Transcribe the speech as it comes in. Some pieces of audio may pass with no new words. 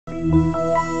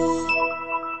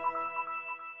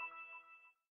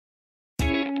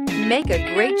Make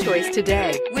a great choice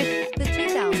today with the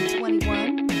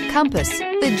 2021 Compass.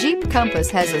 The Jeep Compass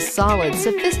has a solid,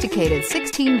 sophisticated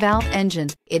 16-valve engine.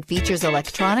 It features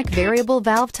electronic variable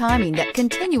valve timing that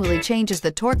continually changes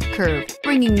the torque curve,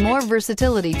 bringing more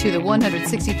versatility to the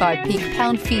 165 peak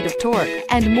pound-feet of torque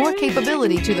and more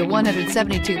capability to the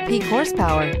 172 peak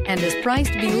horsepower, and is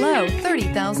priced below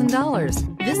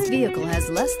 $30,000. This vehicle has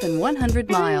less than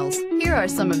 100 miles. Here are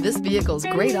some of this vehicle's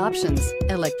great options: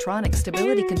 electronic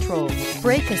stability control,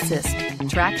 brake assist,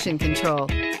 traction control,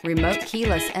 remote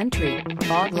keyless entry,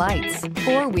 fog lights,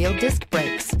 four-wheel disc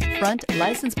brakes, front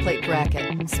license plate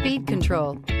bracket, speed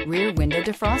control, rear window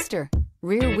defroster,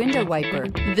 rear window wiper.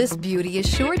 This beauty is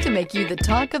sure to make you the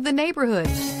talk of the neighborhood.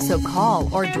 So call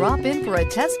or drop in for a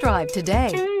test drive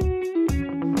today.